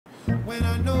when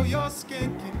I know you're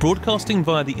skanking. Broadcasting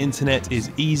via the internet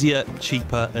is easier,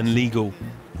 cheaper and legal.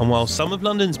 And while some of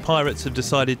London's pirates have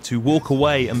decided to walk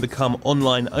away and become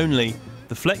online only,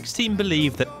 the Flex team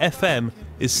believe that FM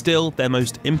is still their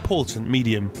most important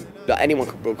medium. But anyone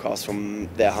could broadcast from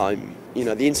their home. You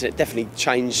know, the internet definitely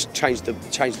changed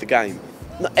the game.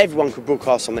 Not everyone could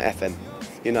broadcast on the FM,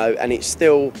 you know, and it's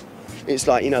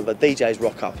like, you know, the DJs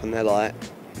rock up and they're like,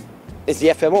 is the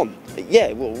FM on?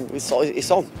 Yeah, well, it's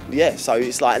on. Yeah, so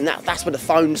it's like, and that's when the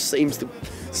phone seems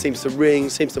to ring,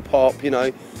 seems to pop, you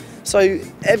know. So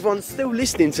everyone's still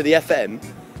listening to the FM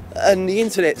and the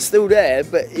internet's still there,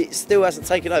 but it still hasn't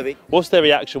taken over. What's their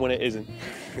reaction when it isn't?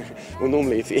 Well,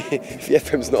 normally if the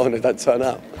FM's not on, it don't turn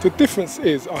up. The difference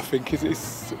is, I think,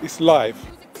 it's live.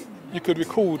 You could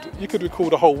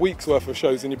record a whole week's worth of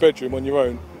shows in your bedroom on your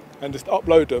own and just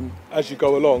upload them as you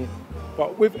go along.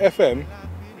 But with FM,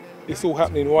 it's all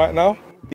happening right now.